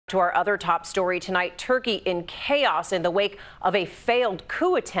To our other top story tonight, Turkey in chaos in the wake of a failed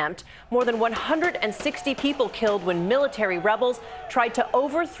coup attempt. More than 160 people killed when military rebels tried to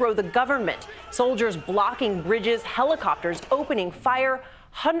overthrow the government. Soldiers blocking bridges, helicopters opening fire.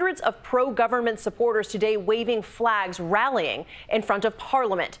 Hundreds of pro-government supporters today waving flags, rallying in front of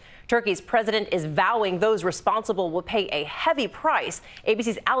parliament. Turkey's president is vowing those responsible will pay a heavy price.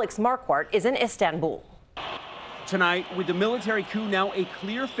 ABC's Alex Marquardt is in Istanbul. Tonight, with the military coup now a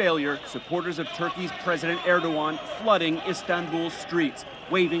clear failure, supporters of Turkey's President Erdogan flooding Istanbul's streets,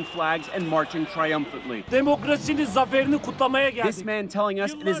 waving flags and marching triumphantly. This man telling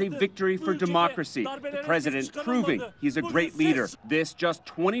us it is a victory for democracy. The president proving he's a great leader. This just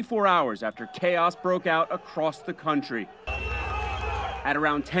 24 hours after chaos broke out across the country. At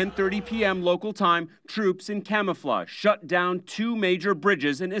around 10:30 p.m. local time, troops in camouflage shut down two major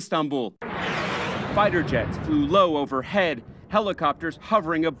bridges in Istanbul. Fighter jets flew low overhead, helicopters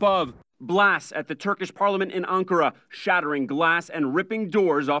hovering above. Blasts at the Turkish parliament in Ankara, shattering glass and ripping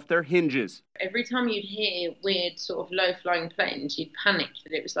doors off their hinges. Every time you'd hear weird sort of low-flying planes, you'd panic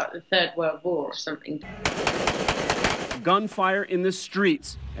that it was like the Third World War or something. Gunfire in the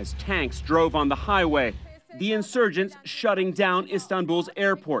streets as tanks drove on the highway. The insurgents shutting down Istanbul's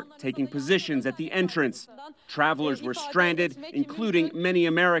airport, taking positions at the entrance. Travelers were stranded, including many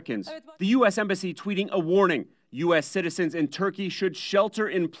Americans. The U.S. Embassy tweeting a warning. U.S. citizens in Turkey should shelter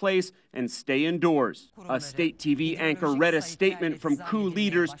in place and stay indoors. A state TV anchor read a statement from coup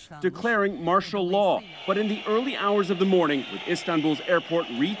leaders declaring martial law. But in the early hours of the morning, with Istanbul's airport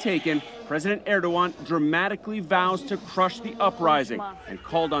retaken, President Erdogan dramatically vows to crush the uprising and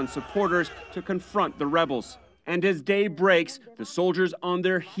called on supporters to confront the rebels. And as day breaks, the soldiers on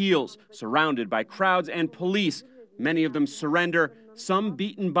their heels, surrounded by crowds and police. Many of them surrender, some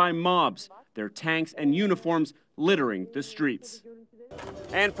beaten by mobs, their tanks and uniforms littering the streets.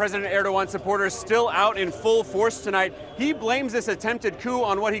 And President Erdogan's supporters still out in full force tonight. He blames this attempted coup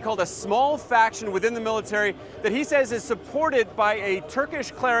on what he called a small faction within the military that he says is supported by a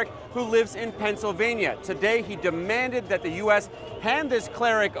Turkish cleric who lives in Pennsylvania. Today, he demanded that the U.S. hand this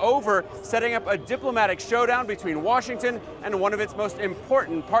cleric over, setting up a diplomatic showdown between Washington and one of its most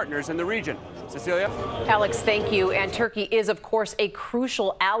important partners in the region. Cecilia? Alex, thank you. And Turkey is, of course, a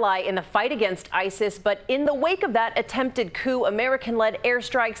crucial ally in the fight against ISIS. But in the wake of that attempted coup, American-led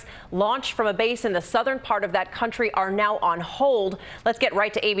airstrikes launched from a base in the southern part of that country are now on hold. Let's get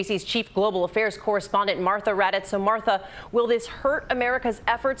right to ABC's chief global affairs correspondent, Martha Raddatz. So, Martha, will this hurt America's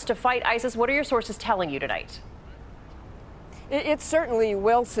efforts to fight ISIS? What are your sources telling you tonight? It certainly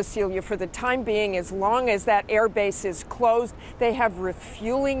will, Cecilia, for the time being, as long as that air base is closed. They have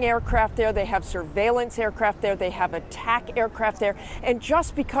refueling aircraft there, they have surveillance aircraft there, they have attack aircraft there. And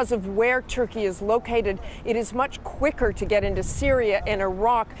just because of where Turkey is located, it is much quicker to get into Syria and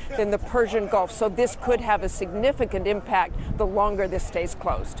Iraq than the Persian Gulf. So this could have a significant impact the longer this stays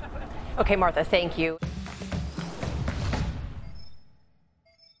closed. Okay, Martha, thank you.